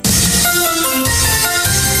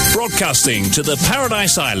Broadcasting to the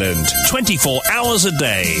Paradise Island 24 hours a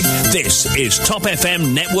day. This is Top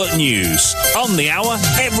FM Network News. On the hour,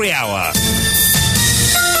 every hour.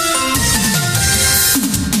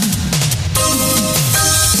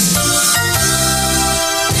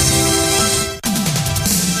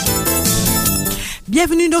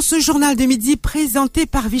 Bienvenue dans ce journal de midi présenté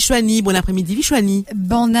par Vishwani. Bon après-midi Vishwani.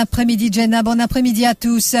 Bon après-midi Jenna, bon après-midi à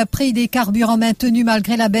tous. Prix des carburants maintenus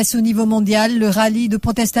malgré la baisse au niveau mondial. Le rallye de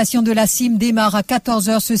protestation de la CIM démarre à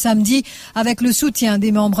 14h ce samedi avec le soutien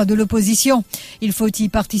des membres de l'opposition. Il faut y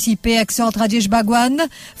participer, exhorte Rajesh Bhagwan.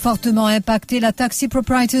 Fortement impacté, la Taxi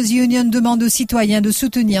Proprietors Union demande aux citoyens de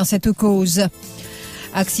soutenir cette cause.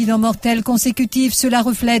 Accident mortel consécutif, cela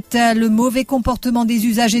reflète le mauvais comportement des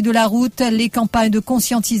usagers de la route. Les campagnes de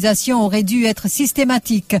conscientisation auraient dû être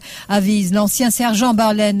systématiques, avise l'ancien sergent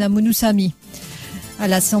Barlen Mounoussami. À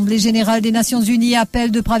l'Assemblée générale des Nations Unies,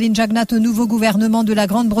 appel de Pravin Jagnat au nouveau gouvernement de la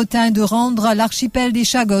Grande-Bretagne de rendre l'archipel des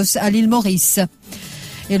Chagos à l'île Maurice.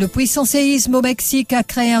 Et le puissant séisme au Mexique a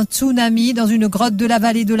créé un tsunami dans une grotte de la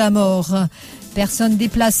vallée de la mort. Personnes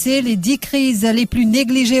déplacées, les 10 crises les plus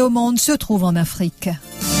négligées au monde se trouvent en Afrique.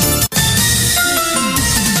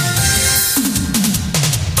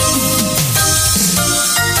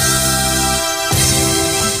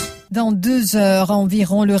 Dans 2 heures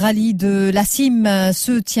environ, le rallye de la CIM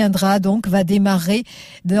se tiendra va démarrer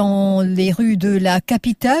dans les rues de la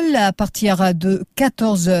capitale à partir de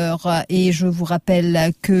 14 heures. Et je vous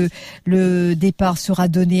rappelle que le départ sera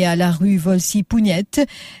donné à la rue Volsi-Pougnette.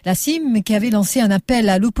 La CIM qui avait lancé un appel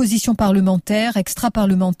à l'opposition parlementaire,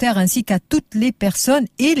 extra-parlementaire, ainsi qu'à toutes les personnes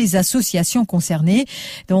et les associations concernées,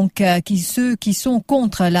 ceux qui sont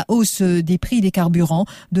contre la hausse des prix des carburants,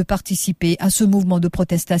 de participer à ce mouvement de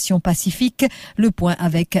protestation pacifique. Le point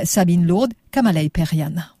avec Sabine Lourde, Kamala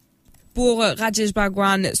Perian. Pour Rajesh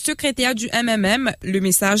Bhagwan, secrétaire du MMM, le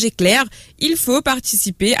message est clair, il faut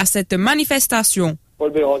participer à cette manifestation.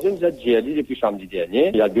 Paul Béranger nous a dit depuis samedi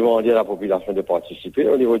dernier, il a demandé à la population de participer.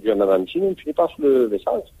 Au niveau du MMM, si nous ne passe le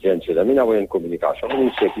message, il a envoyé une communication,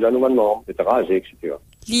 il sait qu'il a nous demandé, etc.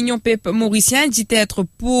 L'Union PEP mauricien dit être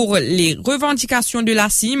pour les revendications de la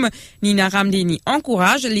CIM. Nina Ramdeni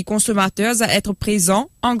encourage les consommateurs à être présents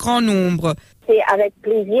en grand nombre. C'est avec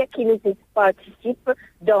plaisir qu'ils nous participent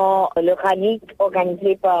dans le rallye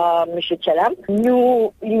organisé par M. Tchalam.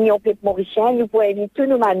 Nous, l'Union PEP mauricien, nous pouvons inviter tous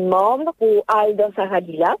nos membres pour aller dans ce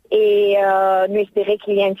rallye-là et nous espérer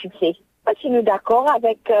qu'il y ait un succès. Si nous sommes d'accord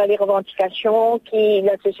avec les revendications que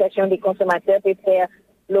l'Association des consommateurs peut faire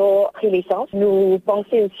le prix l'essence. Nous pensons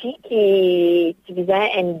aussi qu'il y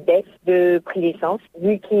a une baisse de prix l'essence,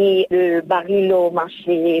 vu que le baril au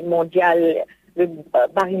marché mondial, le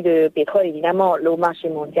baril de pétrole, évidemment, le marché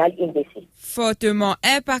mondial est baissé. Fortement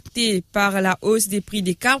impacté par la hausse des prix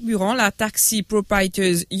des carburants, la Taxi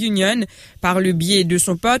Proprietors Union, par le biais de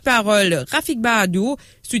son porte-parole Rafik Bahadour,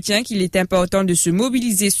 soutient qu'il est important de se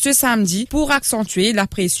mobiliser ce samedi pour accentuer la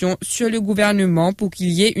pression sur le gouvernement pour qu'il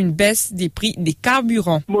y ait une baisse des prix des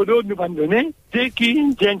carburants. Modo nous va donner, dès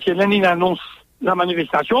qu'il y a une annonce la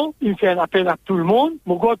manifestation, il fait un appel à tout le monde.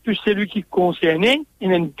 Mon gars, plus celui qui est concerné,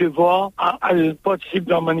 il a un devoir à participer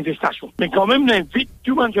dans la manifestation. Mais quand même, il invite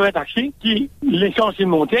tout le monde sur un taxi qui, l'essence est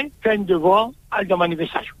montée, fait un devoir à aller dans la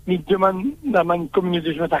manifestation. Il demande à la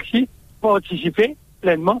communauté sur un taxi participer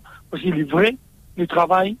pleinement parce qu'il est vrai, le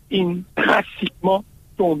travail est drastiquement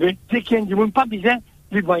tombé. Dès qu'il y a du monde, pas besoin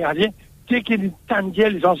de voyager, dès qu'il y a du tangier,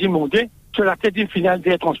 les anciens montés, sur la tête d'une finale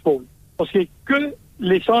des transports. Parce que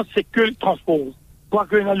l'essence, c'est que le transport.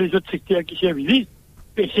 Quoique dans les autres secteurs qui servissent,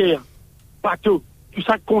 PCR, bateau, tout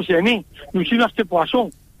ça concerné, nous sommes dans cette poisson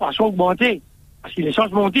augmentée, parce que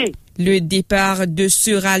l'essence montée. Le départ de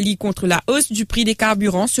ce rallye contre la hausse du prix des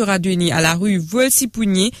carburants sera donné à la rue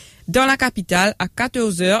Volsi-Pougnette, dans la capitale, à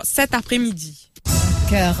 14h cet après-midi.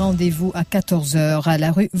 Rendez-vous à 14h à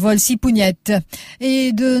la rue Volsi-Pougnette.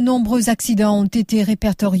 Et de nombreux accidents ont été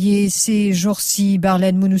répertoriés ces jours-ci.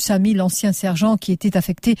 Barlen Mounoussami, l'ancien sergent qui était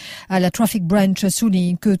affecté à la Traffic Branch,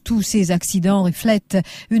 souligne que tous ces accidents reflètent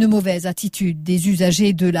une mauvaise attitude des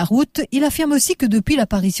usagers de la route. Il affirme aussi que depuis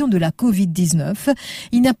l'apparition de la Covid-19,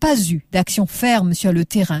 il n'a pas eu d'action ferme sur le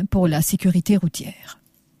terrain pour la sécurité routière.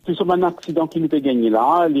 C'est sur un accident qui nous fait gagner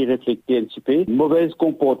là, les réflecter un petit peu. Mauvais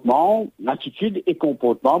comportement, attitude et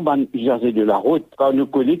comportement, usager de la route. Quand nous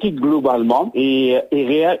connaissons qui globalement est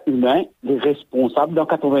réel humain, les responsables dans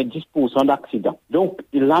 90% d'accidents. Donc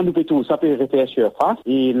là, nous pouvons ça peut réfléchir face.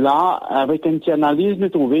 Et là, avec une petite analyse, nous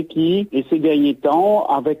trouvons qui, et ces derniers temps,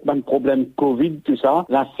 avec un problème Covid, tout ça,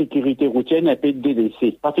 la sécurité routière n'a pas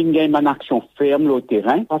délaissée. Pas fin gagne une action ferme au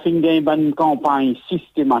terrain. Pas fin gagne une campagne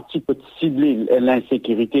systématique pour cibler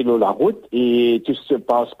l'insécurité sur la route et tout ça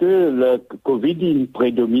parce que le Covid il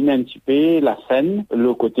prédomine un petit peu la scène,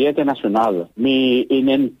 le côté international. Mais il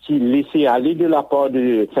n'a laissé aller de la part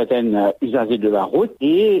de certains usagers de la route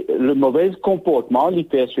et le mauvais comportement lui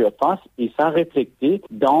fait surface et ça reflété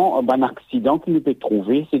dans un accident qu'il peut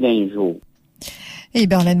trouver ces derniers jours. Et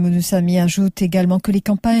Barlane Mounoussamy ajoute également que les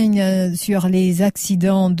campagnes sur les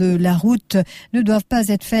accidents de la route ne doivent pas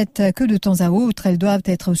être faites que de temps à autre, elles doivent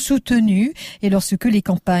être soutenues et lorsque les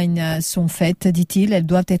campagnes sont faites, dit-il, elles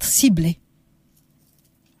doivent être ciblées.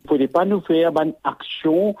 Il ne faudrait pas nous faire une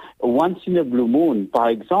action once in a blue moon. Par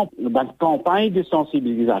exemple, une campagne de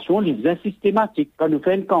sensibilisation, c'est systématique. Quand nous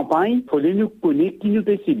faisons une campagne, il faudrait nous connaître qui nous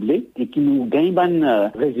peut cibler et qui nous gagne un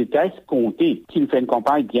résultat escompté. Si nous faisons une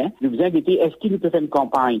campagne bien, nous vous invitons, est-ce qu'il nous peut faire une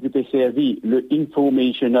campagne, nous peut servir le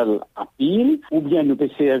informational appeal, ou bien nous peut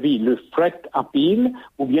servir le threat appeal,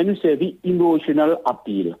 ou bien nous servir emotional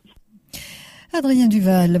appeal. Adrien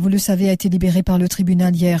Duval, vous le savez, a été libéré par le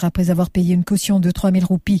tribunal hier après avoir payé une caution de 3000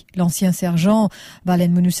 roupies. L'ancien sergent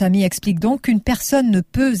Barlane Mounoussamy explique donc qu'une personne ne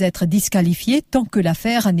peut être disqualifiée tant que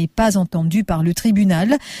l'affaire n'est pas entendue par le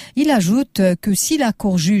tribunal. Il ajoute que si la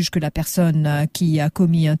cour juge que la personne qui a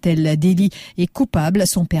commis un tel délit est coupable,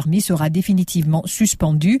 son permis sera définitivement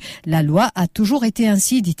suspendu. La loi a toujours été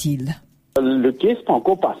ainsi, dit-il. Le case n'est pas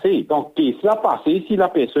encore passé. Donc, le case l'a passé. Si la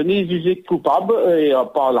personne est jugée coupable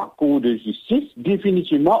par la Cour de justice,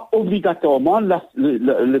 définitivement, obligatoirement,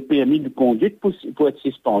 le permis de conduite peut être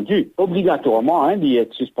suspendu. Obligatoirement, il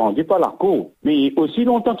est suspendu par la Cour. Mais aussi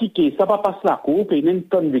longtemps que le case n'a pas passé la Cour, puis il y a une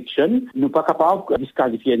conviction, nous ne sommes pas capables de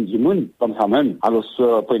disqualifier un monde comme ça même. Alors,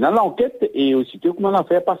 prenons l'enquête et aussitôt que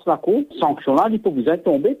l'affaire passe la Cour, sanction là, il faut vous être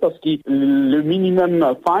tombé parce que le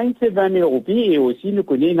minimum fine, c'est 20 000 roupies et aussi, nous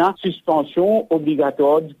connaissons la suspension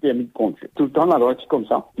obligatoire du permis de conduire. Tout le temps, la loi est comme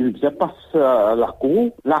ça. Il passe la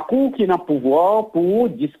Cour qui a le pouvoir pour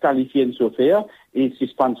disqualifier un chauffeur et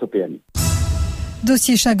suspendre son permis.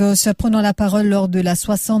 Dossier Chagos, prenant la parole lors de la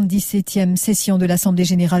 77e session de l'Assemblée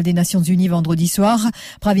générale des Nations unies vendredi soir.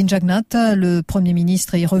 Pravin Jagnnath, le Premier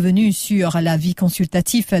ministre, est revenu sur l'avis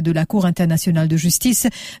consultatif de la Cour internationale de justice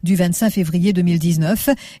du 25 février 2019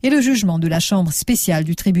 et le jugement de la Chambre spéciale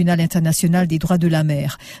du Tribunal international des droits de la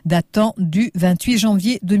mer, datant du 28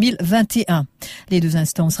 janvier 2021. Les deux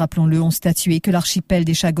instances, rappelons-le, ont statué que l'archipel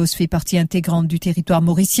des Chagos fait partie intégrante du territoire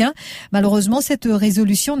mauricien. Malheureusement, cette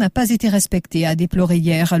résolution n'a pas été respectée, a déploré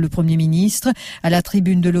hier le Premier ministre à la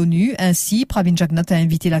tribune de l'ONU. Ainsi, Pravin Jagnnath a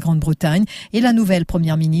invité la Grande-Bretagne et la nouvelle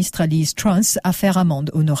Première ministre Liz Truss à faire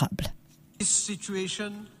amende honorable. This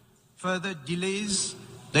situation further delays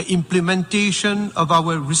the implementation of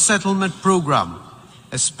our resettlement program,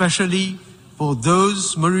 especially for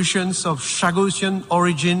those Mauritians of Chagosian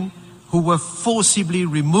origin who were forcibly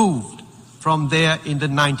removed from there in the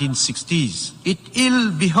 1960s. It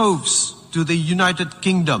ill behoves to the United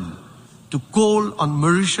Kingdom to call on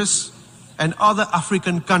Mauritius and other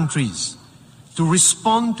African countries to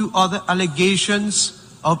respond to other allegations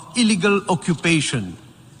of illegal occupation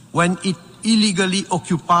when it illegally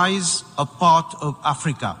occupies a part of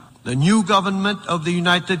Africa. The new government of the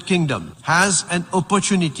United Kingdom has an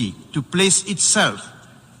opportunity to place itself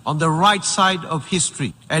on the right side of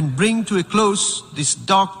history and bring to a close this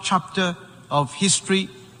dark chapter of history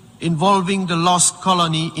involving the lost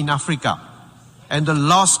colony in Africa and the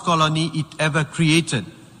last colony it ever created,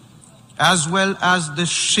 as well as the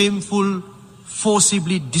shameful,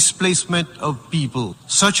 forcibly displacement of people.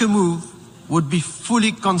 Such a move would be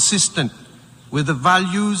fully consistent with the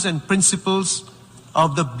values and principles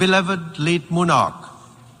of the beloved late monarch,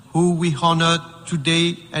 who we honor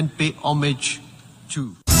today and pay homage to.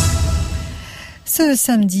 Ce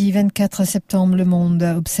samedi 24 septembre, le monde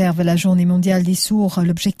observe la journée mondiale des sourds.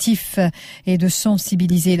 L'objectif est de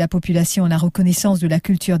sensibiliser la population à la reconnaissance de la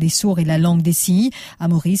culture des sourds et la langue des signes. À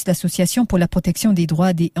Maurice, l'Association pour la protection des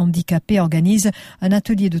droits des handicapés organise un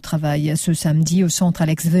atelier de travail ce samedi au centre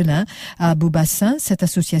Alex Velin à Beaubassin. Cette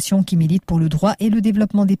association qui milite pour le droit et le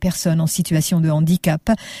développement des personnes en situation de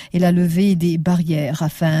handicap et la levée des barrières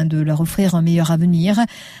afin de leur offrir un meilleur avenir.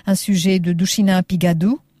 Un sujet de Douchina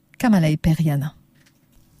Pigadou, Kamala et Periana.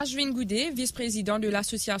 Ashwin Goudet, vice-président de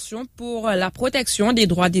l'Association pour la protection des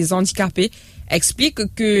droits des handicapés, explique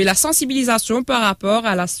que la sensibilisation par rapport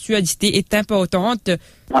à la surdité est importante.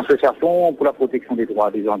 L'Association pour la protection des droits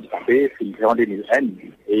des handicapés, c'est créée en 2001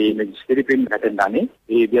 et existe depuis une vingtaine d'années.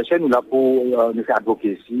 Et bien sûr, nous là pour nous faire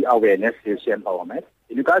advocacy, awareness et aussi empowerment.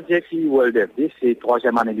 Et le cas de GFI World FD, c'est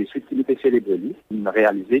 3e année de suite qu'il était célébré. On a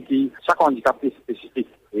réalisé que chaque handicap est spécifique.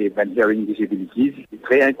 Et ben, hearing disabilities, c'est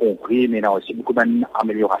très incompris, mais il y a aussi beaucoup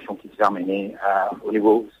d'améliorations qui sont amenées au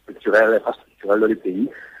niveau structurel, infrastructurel dans le pays.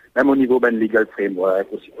 même au niveau ben legal framework,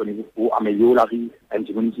 aussi au niveau pour améliorer la vie, ben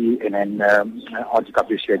du monde qui est un handicap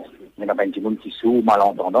de suite. Il y a ben du monde qui sont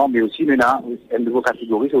malentendants, mais aussi il y a une nouvelle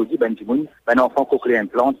catégorie, c'est aussi ben du monde, ben enfant cochléaire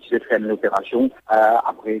implant qui se fait l'opération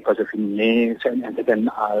après quand je finis, certaines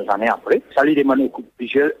années après. Ça lui demande beaucoup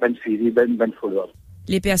de ben suivi, ben follow-up.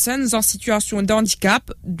 Les personnes en situation de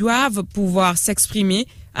handicap doivent pouvoir s'exprimer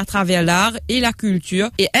à travers l'art et la culture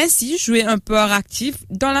et ainsi jouer un port actif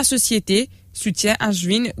dans la société, soutient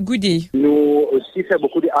Ashwin Goudet. Nous aussi faisons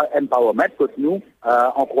beaucoup d'empowerment quand nous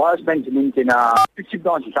encourageons les gens qui ont tout type de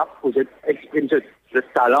handicap pour exprimer ce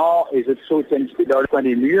talent et ce soutien dans le coin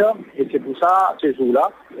des murs. Et c'est pour ça, ces jours-là,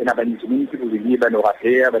 il y a des gens qui vous disent, ben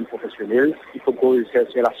orateur, ben professionnel, il faut que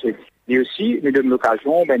c'est la suite. Mais aussi, nous donnons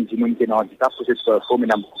l'occasion, ben des gens qui ont un handicap pour cette forme, il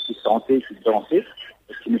y a beaucoup de santé, de danser.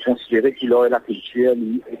 Parce que nous considérons qu'il aurait la culture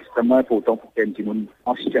est extrêmement important pour qu'il y ait des gens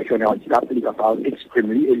en situation de handicap, il est capable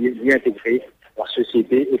d'exprimer et d'y intégrer la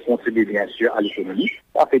société et contribuer bien sûr à l'économie.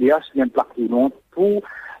 La FEDEAS vient de plaquer le nom pour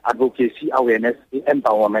advocacy, awareness et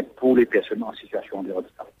empowerment pour les personnes en situation de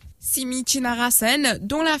handicap. Simi Chinarasen,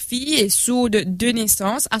 dont la fille est sourde de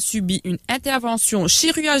naissance, a subi une intervention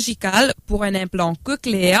chirurgicale pour un implant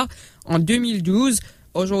cochléaire en 2012.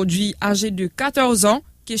 Aujourd'hui âgée de 14 ans,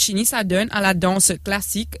 Keshini s'adonne à la danse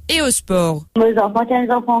classique et au sport. Mes enfants, c'est un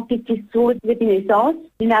enfant qui est sourd depuis naissance.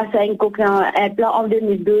 Il a fait un cochléaire implant en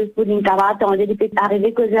 2012 pour une cavale attendre depuis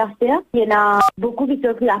arriver que j'espère. Il y en a beaucoup qui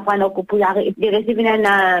sont pris la fin pour recevoir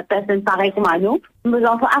une personne pareille comme nous. Mes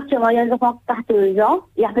enfants, actuellement, il y a un enfant de 14 ans.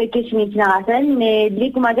 Il a fait Keshini Chinarasen, mais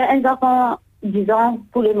lui, comment dire, un enfant 10 ans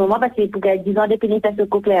pour le moment parce qu'il faut qu'il ait 10 ans depuis une personne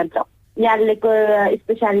cochléaire implant. Il y a l'école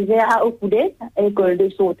spécialisée à Okude, l'école de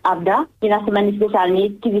Sout Abda. Il y a une semaine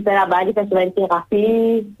spécialisée qui vit là-bas, il fait souvent une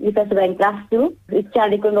thérapie, il fait souvent une classe tout. Il y a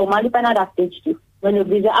l'école normale, il n'est pas adapté du tout. On est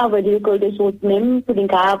obligé d'envoyer l'école de Sout même pour une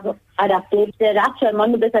cave adaptée. Actuellement,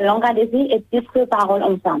 nous faisons langue à défi et petites paroles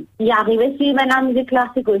ensemble. Il y a arrivé sur la musique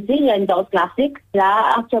classique aussi, il y a une danse classique.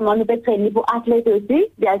 Là, actuellement, nous faisons traîner pour athlètes aussi.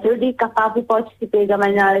 Bien sûr, il est capable de participer dans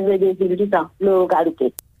le désir du temps, le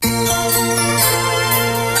garuté.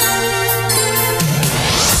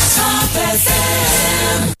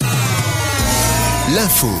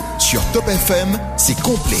 L'info sur Top FM, c'est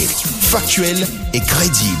complet, factuel et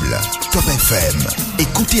crédible. Top FM,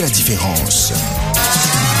 écoutez la différence.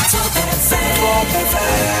 Top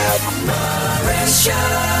FM,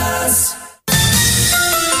 Mauritius.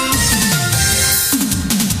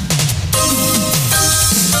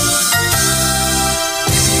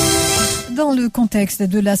 Dans le contexte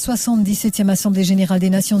de la 77e Assemblée générale des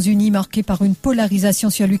Nations unies marquée par une polarisation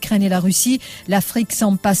sur l'Ukraine et la Russie, l'Afrique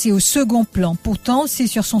semble passer au second plan. Pourtant, c'est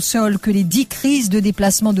sur son sol que les 10 crises de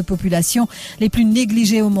déplacement de population les plus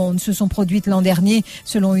négligées au monde se sont produites l'an dernier,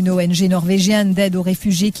 selon une ONG norvégienne d'aide aux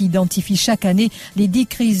réfugiés qui identifie chaque année les 10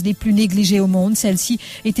 crises les plus négligées au monde. Celle-ci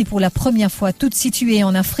était pour la première fois toutes situées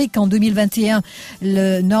en Afrique en 2021.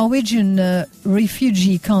 Le Norwegian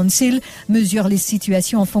Refugee Council mesure les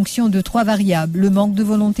situations en fonction de 3 variables. Le manque de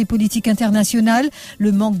volonté politique internationale,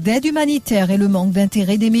 le manque d'aide humanitaire et le manque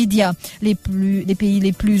d'intérêt des médias. Les pays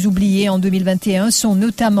les plus oubliés en 2021 sont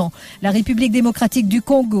notamment la République démocratique du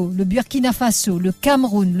Congo, le Burkina Faso, le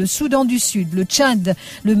Cameroun, le Soudan du Sud, le Tchad,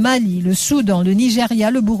 le Mali, le Soudan, le Nigeria,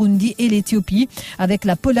 le Burundi et l'Éthiopie. Avec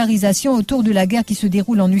la polarisation autour de la guerre qui se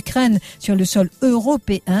déroule en Ukraine sur le sol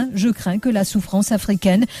européen, je crains que la souffrance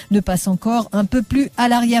africaine ne passe encore un peu plus à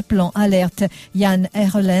l'arrière-plan, alerte Jan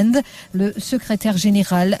Egeland, le secrétaire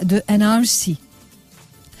général de NRC.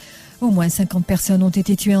 Au moins 50 personnes ont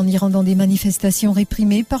été tuées en Iran dans des manifestations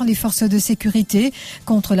réprimées par les forces de sécurité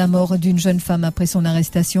contre la mort d'une jeune femme après son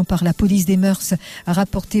arrestation par la police des mœurs, a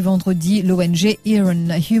rapporté vendredi l'ONG Iran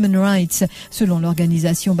Human Rights, selon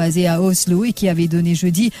l'organisation basée à Oslo et qui avait donné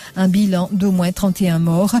jeudi un bilan d'au moins 31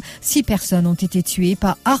 morts. 6 personnes ont été tuées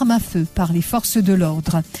par arme à feu par les forces de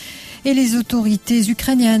l'ordre. Et les autorités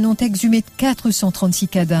ukrainiennes ont exhumé 436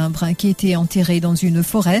 cadavres qui étaient enterrés dans une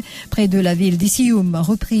forêt près de la ville d'Isium,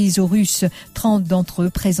 reprise aux Russes, 30 d'entre eux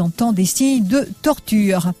présentant des signes de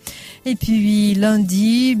torture. Et puis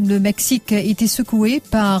lundi, le Mexique était secoué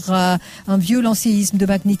par un violent séisme de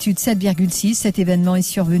magnitude 7,6. Cet événement est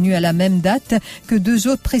survenu à la même date que 2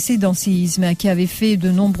 autres précédents séismes qui avaient fait de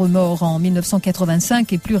nombreux morts en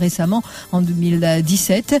 1985 et plus récemment en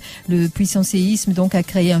 2017. Le puissant séisme donc a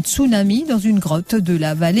créé un tsunami dans une grotte de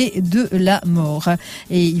la vallée de la mort.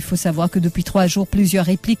 Et il faut savoir que depuis 3 jours, plusieurs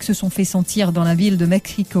répliques se sont fait sentir dans la ville de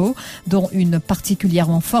Mexico, dont une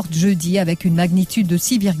particulièrement forte jeudi avec une magnitude de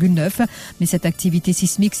 6,9. Mais cette activité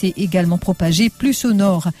sismique s'est également propagée plus au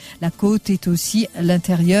nord. La côte est aussi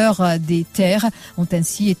l'intérieur des terres ont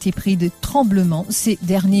ainsi été pris de tremblements ces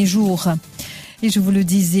derniers jours. Et je vous le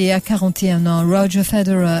disais, à 41 ans, Roger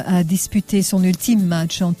Federer a disputé son ultime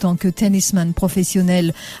match en tant que tennisman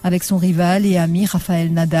professionnel avec son rival et ami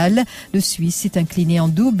Rafael Nadal. Le Suisse s'est incliné en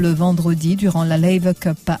double vendredi durant la Laver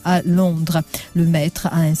Cup à Londres. Le maître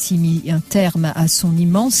a ainsi mis un terme à son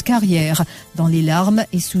immense carrière dans les larmes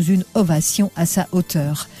et sous une ovation à sa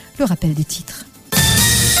hauteur. Le rappel des titres.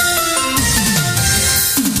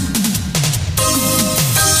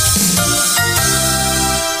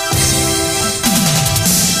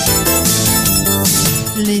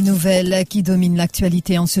 Les nouvelles qui dominent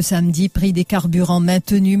l'actualité en ce samedi, prix des carburants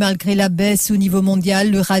maintenus malgré la baisse au niveau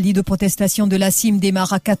mondial. Le rallye de protestation de la CIM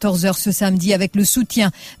démarre à 14h ce samedi avec le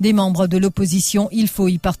soutien des membres de l'opposition. Il faut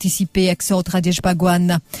y participer, exhorte Rajesh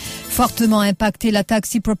Bhagwan. Fortement impacté, la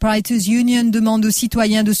Taxi Proprietors Union demande aux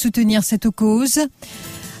citoyens de soutenir cette cause.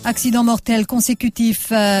 Accidents mortels consécutifs,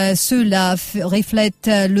 cela reflète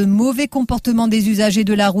le mauvais comportement des usagers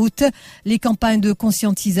de la route. Les campagnes de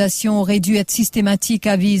conscientisation auraient dû être systématiques,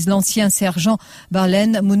 avise l'ancien sergent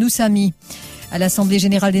Barlen Mounoussami. À l'Assemblée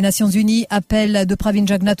générale des Nations Unies, appel de Pravin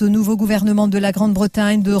Jagnat au nouveau gouvernement de la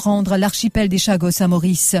Grande-Bretagne de rendre l'archipel des Chagos à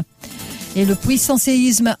Maurice. Et le puissant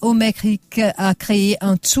séisme au Mexique a créé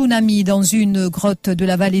un tsunami dans une grotte de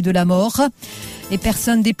la vallée de la mort. Les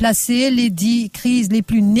personnes déplacées, les 10 crises les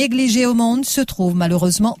plus négligées au monde se trouvent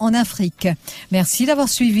malheureusement en Afrique. Merci d'avoir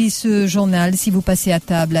suivi ce journal. Si vous passez à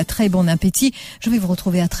table, très bon appétit. Je vais vous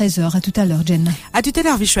retrouver à 13h. À tout à l'heure, Jen. À tout à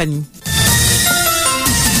l'heure, Vishwani.